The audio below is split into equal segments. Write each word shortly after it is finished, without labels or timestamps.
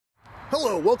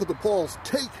Hello, welcome to Paul's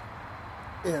Take,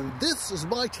 and this is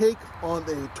my take on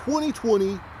a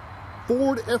 2020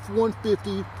 Ford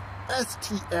F-150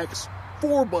 STX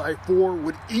 4x4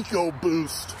 with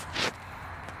Ecoboost.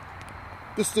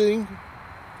 This thing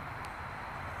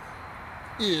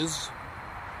is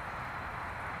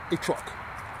a truck.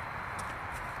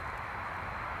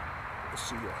 Let's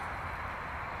see here.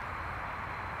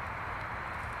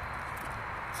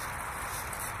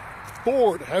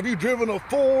 Ford, have you driven a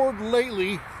Ford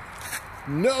lately?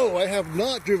 No, I have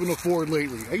not driven a Ford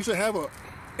lately. I used to have a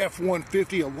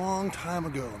F-150 a long time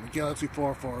ago in a galaxy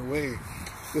far, far away.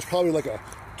 It's probably like a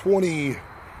 20,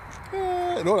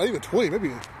 no, not even 20,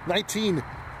 maybe 19,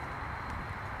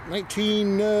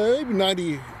 maybe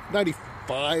 90,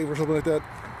 95 or something like that.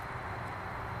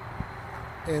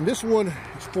 And this one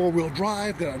is four-wheel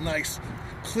drive, got a nice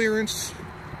clearance.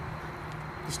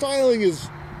 The styling is,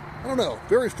 I don't know,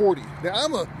 very Fordy.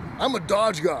 Now, I'm a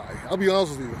Dodge guy, I'll be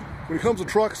honest with you. When it comes to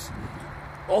trucks,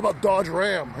 all about Dodge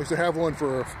Ram. I used to have one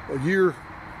for a year,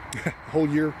 a whole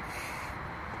year.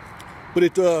 But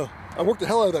I worked the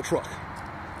hell out of that truck.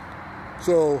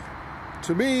 So,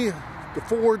 to me, the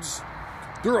Fords,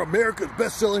 they're America's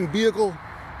best-selling vehicle.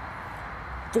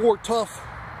 Ford tough,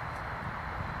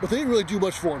 but they didn't really do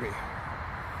much for me.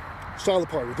 Style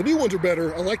apart. The new ones are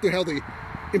better. I like how they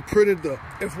imprinted the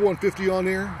F-150 on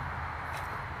there.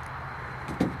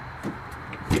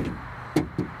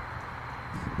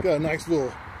 Got a nice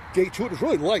little gate to it. It's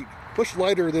really light, much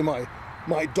lighter than my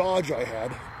Dodge I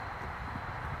had.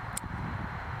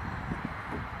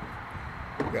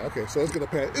 Yeah, okay, so it's gonna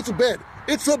pad. It's a bed.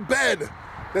 It's a bed.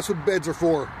 That's what beds are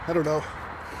for. I don't know.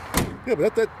 Yeah,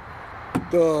 but the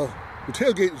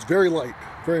tailgate is very light.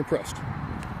 Very impressed.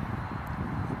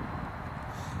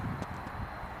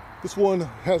 This one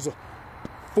has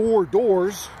 4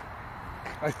 doors,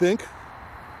 I think.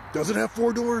 Does it have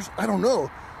 4 doors? I don't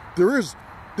know. There is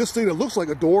this thing that looks like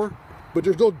a door, but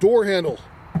there's no door handle.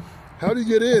 How do you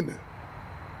get in?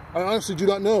 I honestly do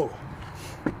not know.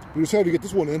 We just have to get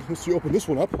this one in. Let's see, open this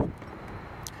one up.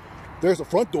 There's the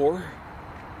front door.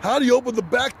 How do you open the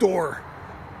back door?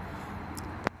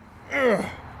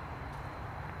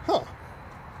 Huh.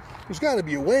 There's got to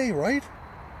be a way, right?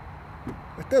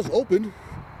 It does open.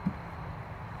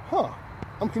 Huh.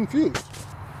 I'm confused.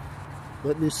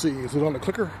 Let me see. Is it on the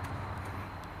clicker?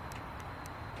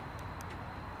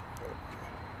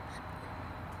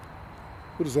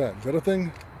 What is that? Is that a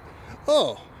thing?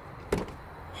 Oh.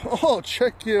 Oh,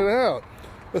 check it out.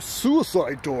 A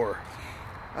suicide door.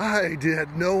 I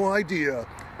had no idea.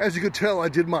 As you could tell, I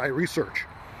did my research.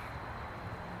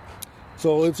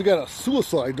 So it's got a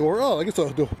suicide door. Oh, I guess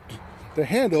the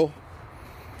handle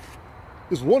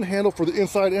is one handle for the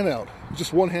inside and out.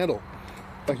 Just one handle.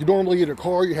 Like you normally in a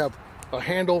car, you have a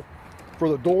handle for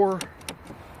the door.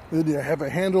 And then you have a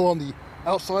handle on the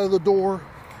outside of the door.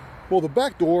 Well, the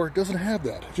back door doesn't have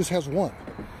that. It just has one.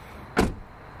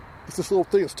 It's this little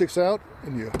thing that sticks out,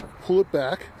 and you pull it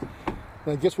back.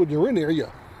 And I guess when you're in there,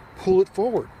 you pull it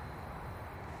forward.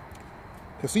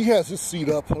 Because he has his seat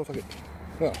up. I don't know if I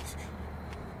can... Oh,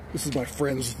 this is my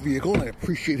friend's vehicle, and I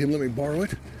appreciate him letting me borrow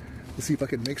it. Let's see if I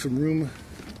can make some room.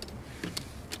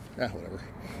 Whatever.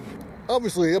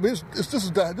 Obviously, I mean, this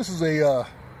is a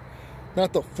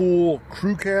not the full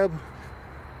crew cab.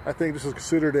 I think this is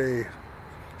considered a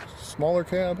smaller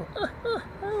cab. I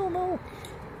don't know,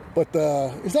 but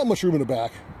there's not much room in the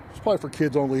back. It's probably for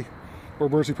kids only, or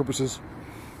emergency purposes.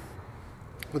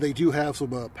 But they do have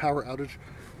some power outage.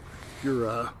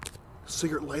 Your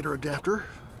cigarette lighter adapter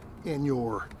and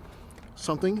your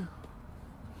something.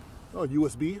 Oh,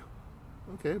 USB.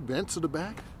 Okay, vents in the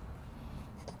back.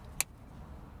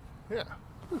 Yeah,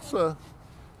 it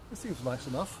seems nice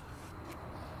enough.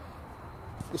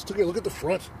 Let's take a look at the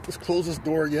front. Let's close this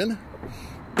door again.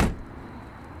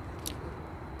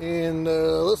 And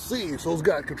let's see. So it's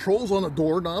got controls on the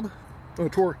doorknob. The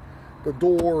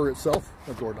door itself,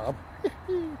 the doorknob.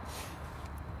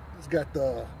 It's got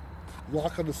the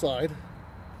lock on the side.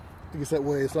 I guess that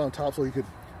way it's not on top, so you could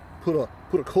put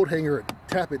a coat hanger and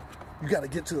tap it. You got to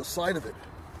get to the side of it,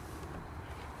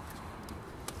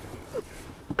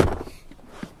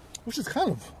 which is kind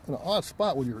of an odd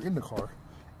spot when you're in the car,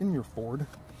 in your Ford,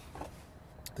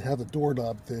 to have the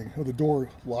doorknob thing, or the door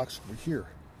locks over here.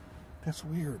 That's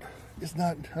weird. It's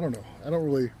not, I don't know. I don't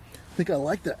really think I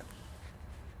like that.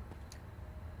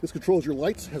 This controls your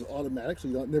lights, has automatic, so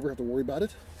you don't never have to worry about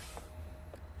it.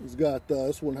 It's got,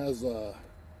 this one has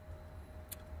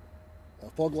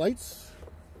fog lights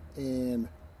and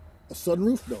a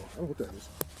sunroof. No, I don't know what that is.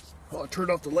 Oh, I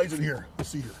turned off the lights in here. Let's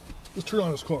see here. Let's turn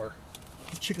on this car.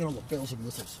 Let's check out all the bells and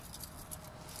whistles.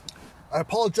 I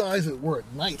apologize that we're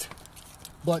at night.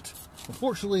 But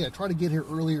unfortunately, I tried to get here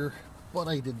earlier, but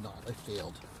I did not. I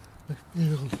failed.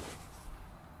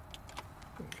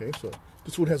 Okay, so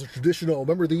this one has a traditional,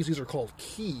 remember these are called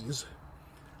keys.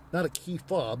 Not a key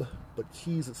fob, but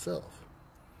keys itself.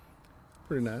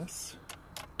 Pretty nice.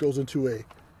 Goes into a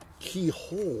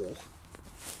keyhole.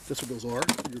 That's what those are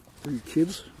for you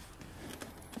kids.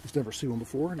 Just never seen one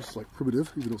before. It's like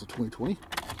primitive, even though it's a 2020.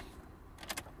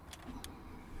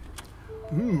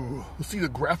 Ooh, let's see the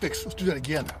graphics. Let's do that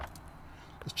again.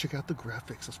 Let's check out the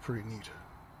graphics. That's pretty neat.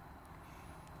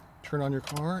 Turn on your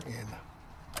car and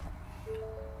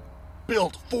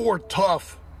built Ford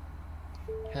tough.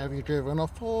 Have you driven a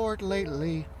Ford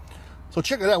lately? So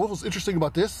check it out. What was interesting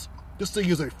about this? This thing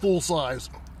is a full-size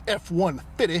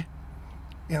F150,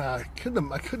 and I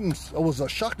was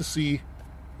shocked to see.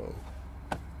 Oh,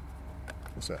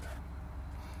 what's that?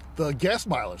 The gas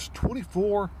mileage,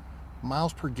 24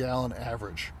 miles per gallon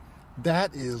average.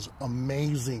 That is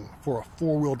amazing for a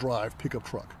four-wheel drive pickup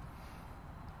truck.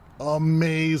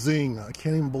 Amazing! I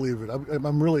can't even believe it.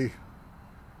 I'm really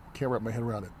can't wrap my head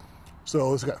around it.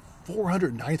 So it's got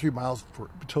 493 miles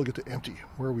until we get to empty.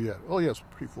 Where are we at? Oh yeah, it's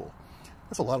pretty full.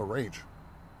 That's a lot of range.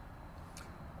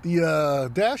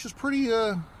 The dash is pretty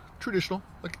traditional.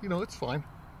 Like, you know, it's fine.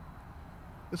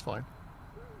 It's fine.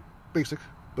 Basic,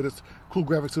 but it's cool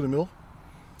graphics in the middle.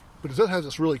 But it does have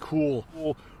this really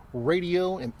cool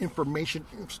radio and information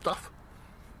stuff.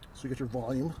 So you get your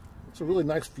volume. It's a really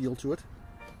nice feel to it.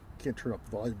 Can't turn up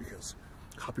the volume because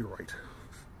copyright.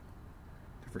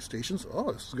 Different stations.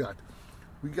 Oh,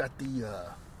 we got the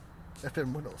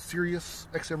FM, Sirius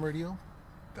XM radio.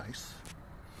 Nice.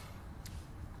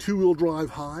 Two-wheel drive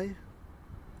high,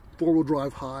 four-wheel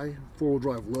drive high, four-wheel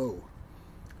drive low.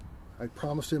 I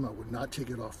promised him I would not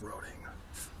take it off-roading.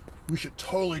 We should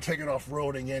totally take it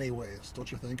off-roading anyways,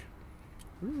 don't you think?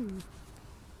 Ooh.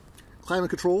 Climate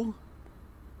control.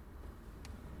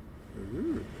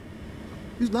 Ooh.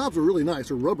 These knobs are really nice.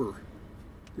 They're rubber.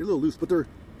 They're a little loose, but they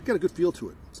got a good feel to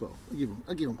it. So I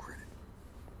give them credit.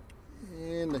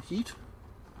 And the heat.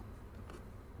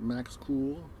 Max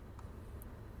cool.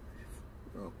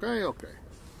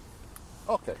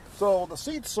 Okay. So the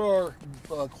seats are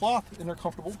cloth and they're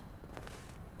comfortable.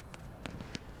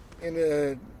 And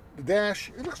the dash,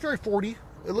 it looks very Fordy.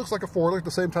 It looks like a Ford, like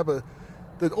the same type of.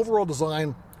 The overall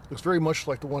design looks very much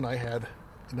like the one I had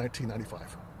in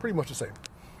 1995. Pretty much the same. A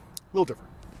little different.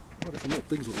 Oh, there's some little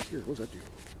things over here. What does that do?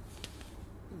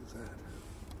 What is that?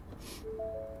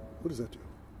 What does that do?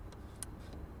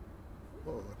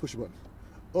 Oh, I push a button.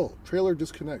 Oh, trailer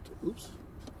disconnect. Oops.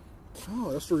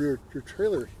 Oh, that's for your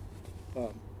trailer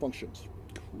functions.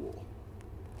 Cool.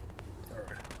 All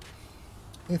right.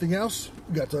 Anything else?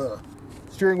 We got the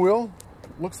steering wheel.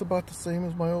 Looks about the same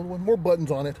as my old one. More buttons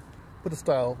on it, but the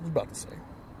style is about the same.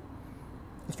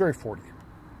 It's very Fordy.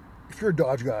 If you're a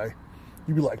Dodge guy,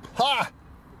 you'd be like, ha!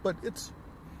 But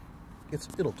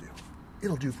it'll do.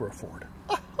 It'll do for a Ford.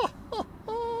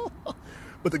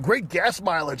 But the great gas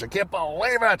mileage, I can't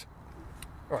believe it.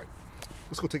 All right,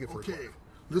 let's go take it for a drive.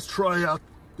 Let's try out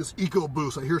this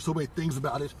Ecoboost. I hear so many things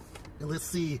about it, and let's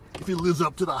see if it lives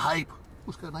up to the hype. Oh,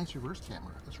 it's got a nice reverse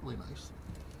camera. That's really nice.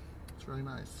 It's very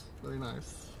nice. Very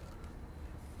nice.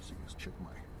 Let's see, let's check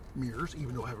my mirrors.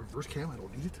 Even though I have a reverse cam, I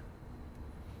don't need it.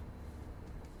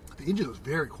 The engine is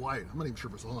very quiet. I'm not even sure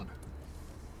if it's on.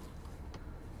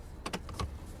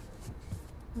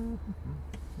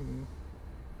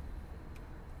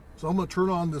 So I'm going to turn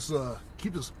on this,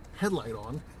 keep this headlight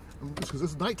on, because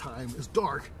it's nighttime, it's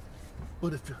dark.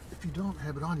 But if you don't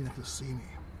have it on, you're not going to see me,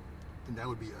 and that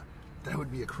would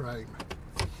be a crime.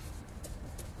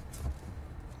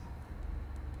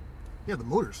 Yeah, the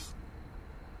motor's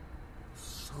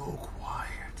so quiet.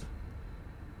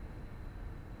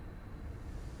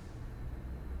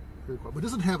 Very quiet, but it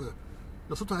doesn't have a. You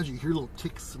know, sometimes you hear little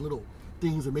ticks and little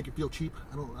things that make it feel cheap.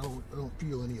 I don't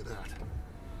feel any of that.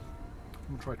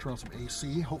 I'm gonna try to turn on some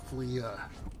AC. Hopefully, it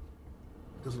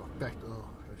doesn't affect. Oh,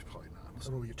 it's probably not. I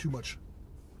don't want to get too much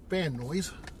fan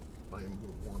noise. I am a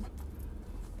little warm.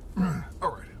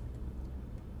 All right.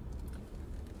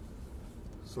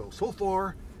 So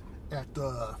far, at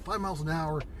 5 miles an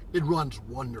hour, it runs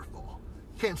wonderful.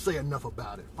 Can't say enough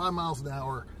about it. 5 miles an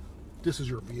hour. This is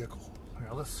your vehicle.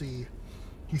 Now let's see.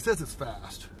 He says it's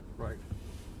fast, right?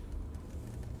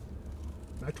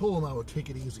 I told him I would take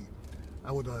it easy.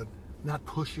 I would not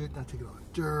push it, not take it on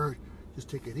dirt, just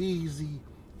take it easy,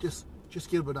 just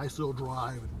give it a nice little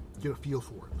drive and get a feel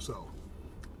for it. So,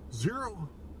 0,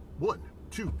 1,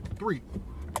 2, 3.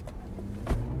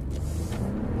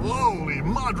 Holy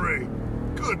madre!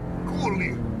 Good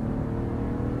golly!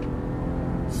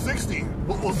 60.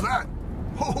 What was that?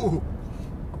 Oh!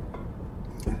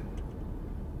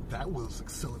 that was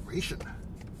acceleration.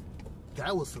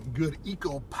 That was some good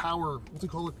eco power, what's it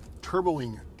called?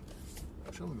 Turboing.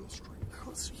 Actually, I'm gonna go straight.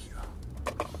 Let's see here.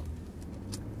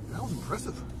 That was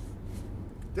impressive.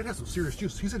 That has some serious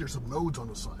juice. He said there's some modes on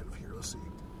the side of here. Let's see.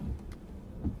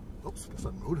 Oops, that's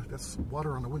not mode. That's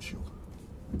water on the windshield.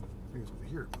 I think it's over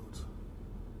here, modes.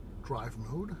 Drive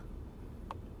mode.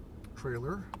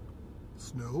 Trailer.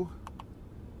 Snow.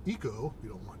 Eco. We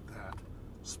don't want that.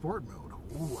 Sport mode.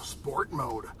 Ooh, a sport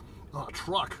mode.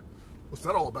 Truck. What's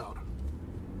that all about?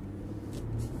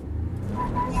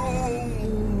 Whoa!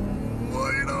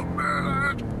 Wait a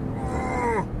minute!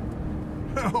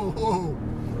 Oh!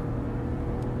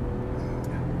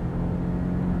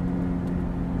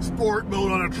 Sport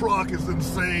mode on a truck is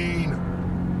insane!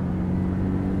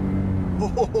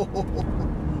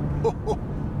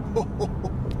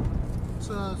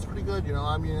 It's pretty good, you know.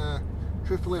 I mean,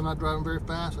 truthfully, I'm not driving very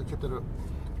fast. I kept it at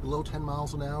below 10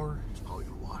 miles an hour. He's probably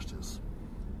gonna watch this.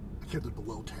 I kept it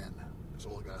below 10. That's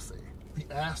all I gotta say. We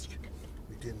asked,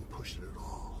 we didn't push it at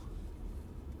all.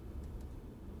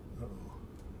 Uh-oh.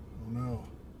 Oh no.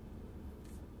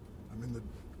 I'm in the...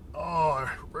 Oh,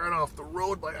 I ran off the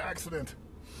road by accident.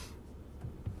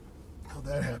 How'd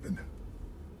that happen?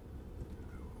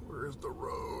 Where's the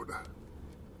road?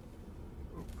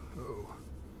 Oh.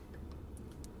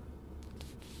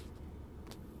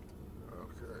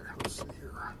 Okay, let's see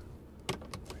here.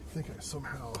 I think I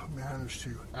somehow managed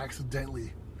to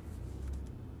accidentally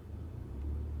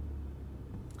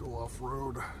go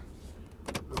off-road.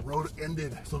 The road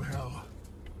ended somehow.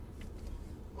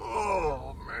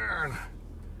 Oh, man.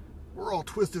 We're all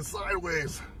twisted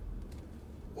sideways.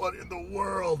 What in the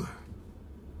world?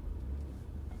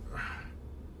 Are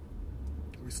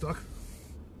we stuck?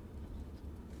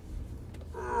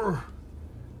 Oh,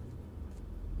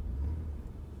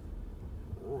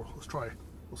 let's try.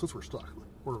 Well, since we're stuck,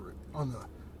 we're on the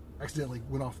accidentally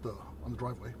went off the on the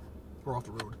driveway or off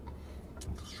the road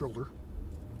with the shoulder.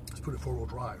 Let's put it four-wheel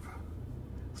drive.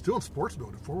 Still in sports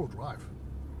mode, four-wheel drive.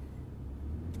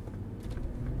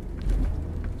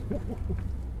 Alright,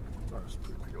 let's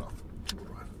pick it off. Two-wheel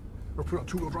drive. Or put it on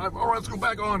two-wheel drive. Alright, let's go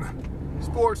back on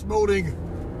sports moding.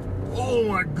 Oh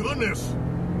my goodness!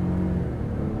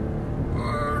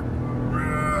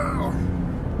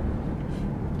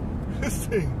 This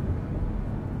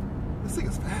thing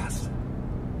is fast.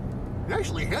 It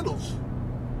actually handles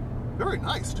very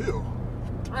nice too.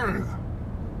 I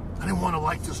didn't want to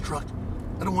like this truck.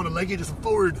 I don't want to leg it just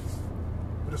forward.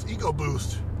 But this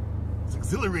Ecoboost, it's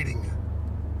exhilarating.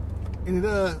 And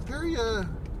it very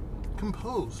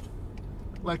composed.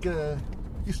 Like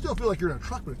you still feel like you're in a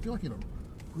truck, but I feel like you're in a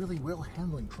really well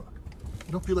handling truck.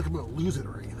 I don't feel like I'm gonna lose it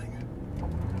or anything.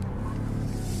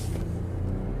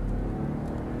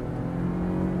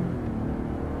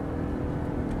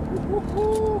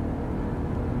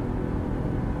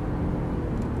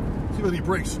 See what he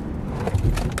brakes.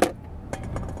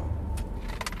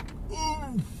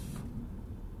 Ooh.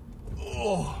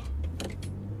 Oh,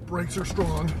 brakes are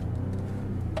strong.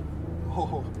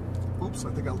 Oh, oops!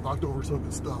 I think I knocked over some of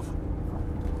his stuff.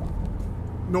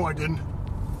 No, I didn't.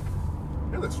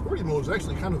 Yeah, the sporty mode is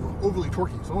actually kind of overly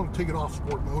torquey, so I want to take it off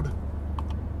sport mode,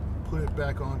 put it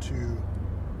back onto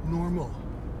normal.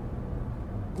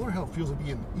 I wonder how it feels to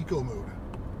be in eco mode.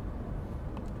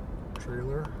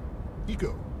 Trailer,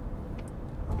 eco.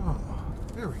 Oh,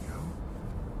 there we go.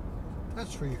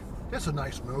 That's for you. That's a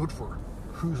nice mode for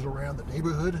cruising around the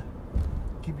neighborhood.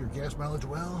 Keep your gas mileage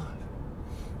well.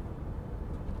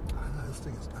 This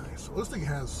thing is nice. So this thing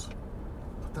has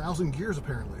 1,000 gears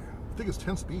apparently. I think it's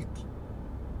 10 speeds.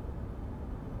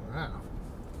 Wow.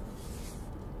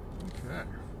 Okay.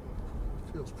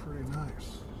 Feels pretty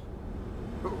nice.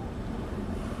 Oh.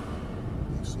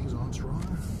 AC's on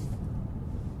strong.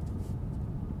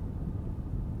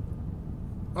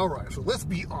 Alright, so let's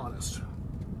be honest.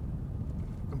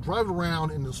 I'm driving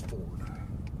around in this Ford.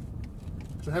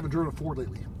 Because I haven't driven a Ford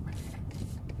lately.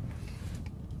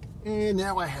 And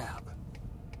now I have.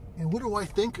 And what do I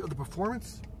think of the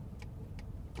performance?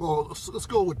 Well, let's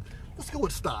go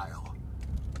with style.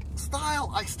 Style,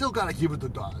 I still gotta give it the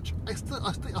Dodge. I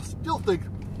still think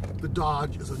the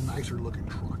Dodge is a nicer looking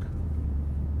truck.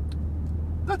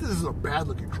 Not that this is a bad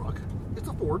looking truck. It's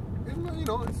a Ford, and you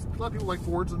know, a lot of people like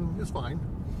Fords, and it's fine.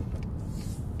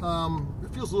 It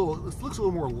feels a little, it looks a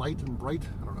little more light and bright.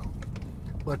 I don't know,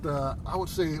 but I would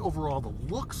say overall the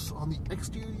looks on the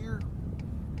exterior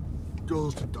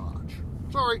goes to Dodge.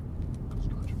 Sorry, goes to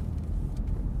Dodge.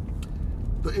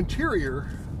 The interior,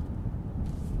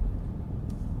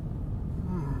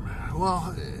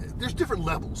 well, there's different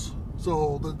levels.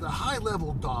 So the high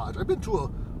level Dodge, I've been to a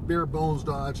bare bones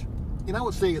Dodge, and And I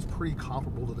would say it's pretty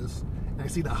comparable to this. And I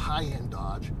see the high-end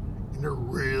Dodge, and they're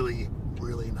really,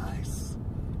 really nice.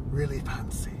 Really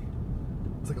fancy.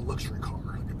 It's like a luxury car,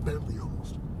 like a Bentley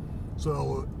almost.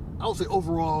 So I would say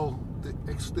overall, the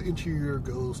interior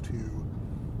goes to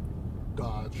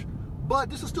Dodge. But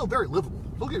this is still very livable.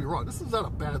 Don't get me wrong, this is not a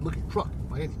bad looking truck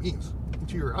by any means.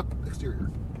 Interior, exterior.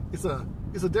 It's a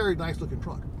very nice looking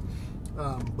truck.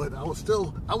 But I would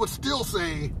still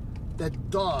say that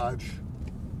Dodge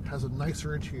has a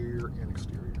nicer interior and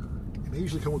exterior. And they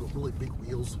usually come with really big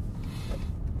wheels.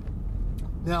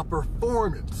 Now,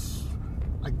 performance,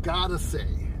 I gotta say,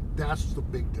 that's the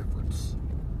big difference.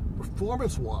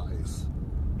 Performance-wise,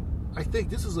 I think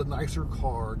this is a nicer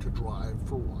car to drive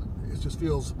for one. It just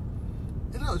feels,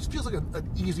 I don't know, it feels like an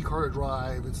easy car to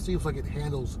drive. It seems like it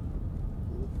handles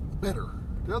better.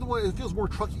 The other way, it feels more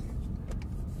trucky.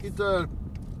 It's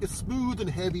smooth and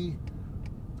heavy,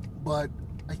 but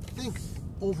I think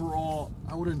overall,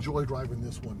 I would enjoy driving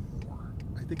this one more.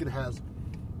 I think it has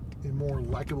a more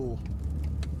likable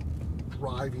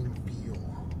driving feel.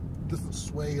 It doesn't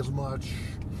sway as much.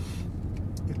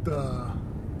 It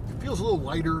feels a little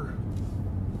lighter.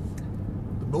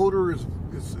 The motor is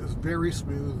very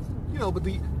smooth, you know. But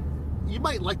you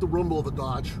might like the rumble of a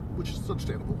Dodge, which is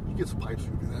understandable. You get some pipes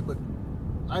if you do that. But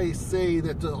I say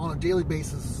that on a daily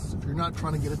basis, if you're not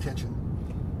trying to get attention,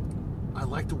 I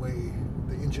like the way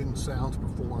the engine sounds,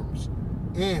 performs,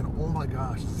 and oh my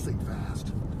gosh, this thing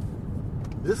fast.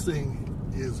 This thing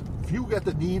is, if you got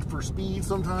the need for speed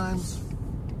sometimes,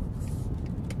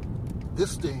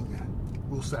 this thing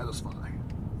will satisfy,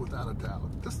 without a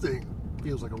doubt. This thing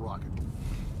feels like a rocket.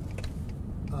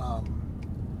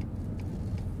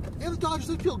 And the Dodges,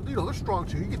 they feel, you know, they're strong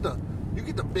too. You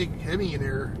get the big Hemi in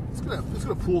there, it's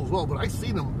gonna pull as well. But I've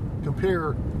seen them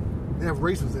compare. They have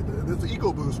races that the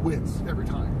Ecoboost wins every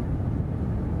time.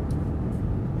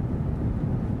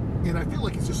 And I feel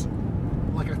like it's just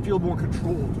like I feel more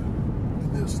controlled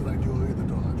in this than I do in the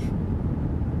Dodge.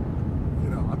 You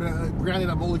know, I mean, granted,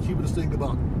 I'm only keeping this thing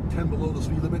about 10 below the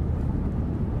speed limit.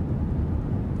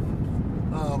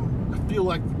 I feel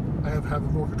like I have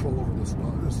more control over this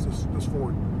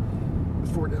Ford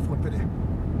F-150.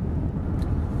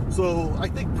 So I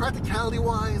think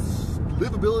practicality-wise,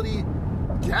 livability,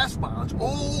 gas mileage.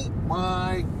 Oh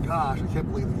my gosh, I can't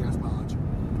believe the gas mileage.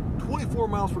 24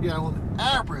 miles per gallon,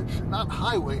 average, not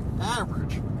highway,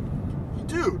 average.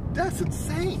 Dude, that's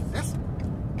insane. That's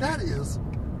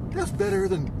better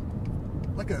than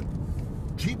like a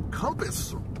Jeep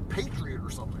Compass or Patriot or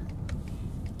something.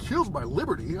 Kills my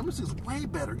Liberty. I mean, this is way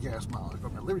better gas mileage by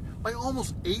my Liberty by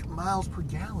almost 8 miles per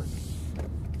gallon.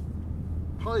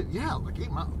 Probably, yeah, like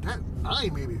 8 miles,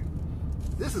 9 maybe.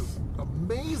 This is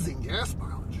amazing gas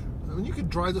mileage. I mean, you could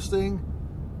drive this thing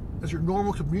as your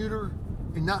normal commuter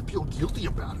and not feel guilty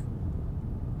about it.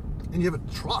 And you have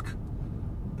a truck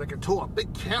that can tow a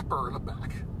big camper in the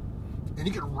back, and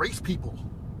you can race people.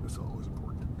 That's always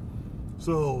important.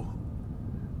 So,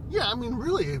 yeah, I mean,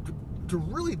 really, to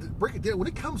really break it down,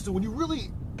 when you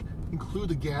really include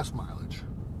the gas mileage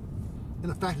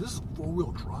and the fact that this is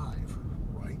 4-wheel drive,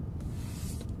 right?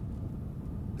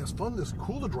 That's fun, that's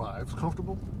cool to drive, it's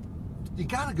comfortable. You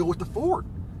gotta go with the Ford.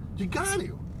 You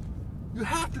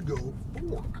have to go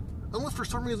Ford. Unless for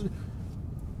some reason,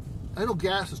 I know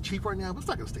gas is cheap right now, but it's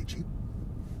not gonna stay cheap.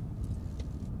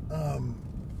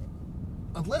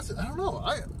 Unless, I don't know,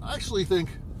 I actually think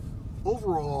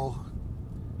overall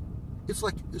it's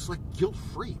like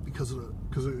guilt-free because of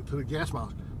the gas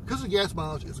mileage. Because of the gas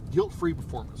mileage, it's guilt-free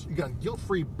performance. You got a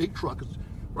guilt-free big truck.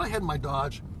 When I had my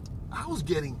Dodge, I was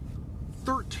getting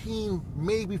 13,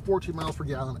 maybe 14 miles per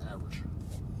gallon average.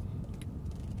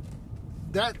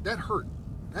 That hurt.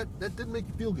 That didn't make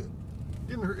you feel good.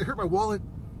 It hurt my wallet.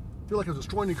 I feel like I was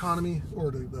destroying the economy,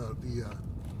 or the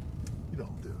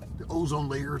ozone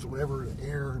layers or whatever, the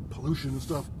air and pollution and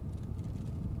stuff.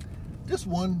 This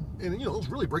one, and you know, it was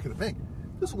really breaking the bank.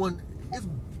 This one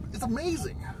is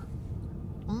amazing.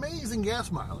 Amazing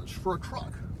gas mileage for a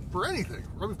truck, for anything.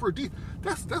 I mean, for a Jeep,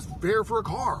 that's fair for a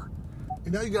car.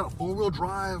 And now you got a 4-wheel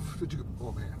drive.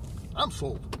 Oh man, I'm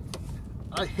sold.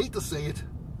 I hate to say it,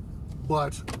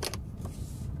 but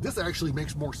this actually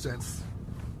makes more sense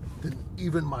than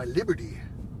even my Liberty.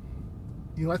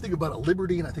 You know, I think about a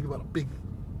Liberty and I think about a big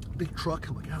truck.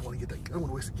 I'm like, I don't want to get that. I don't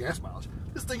want to waste the gas mileage.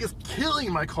 This thing is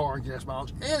killing my car in gas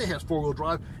mileage, and it has 4-wheel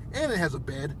drive, and it has a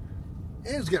bed,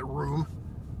 and it's got room.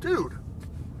 Dude,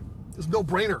 it's no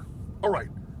brainer. All right,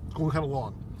 it's going kind of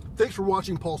long. Thanks for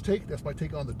watching Paul's Take. That's my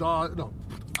take on the Dodge. No,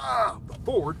 the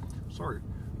Ford. Sorry,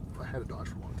 I had a Dodge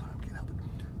for a long time. Can't help it.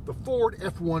 The Ford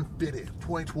F-150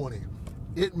 2020.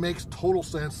 It makes total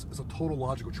sense. It's a total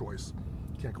logical choice.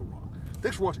 Can't go wrong.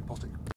 Thanks for watching, Paul State.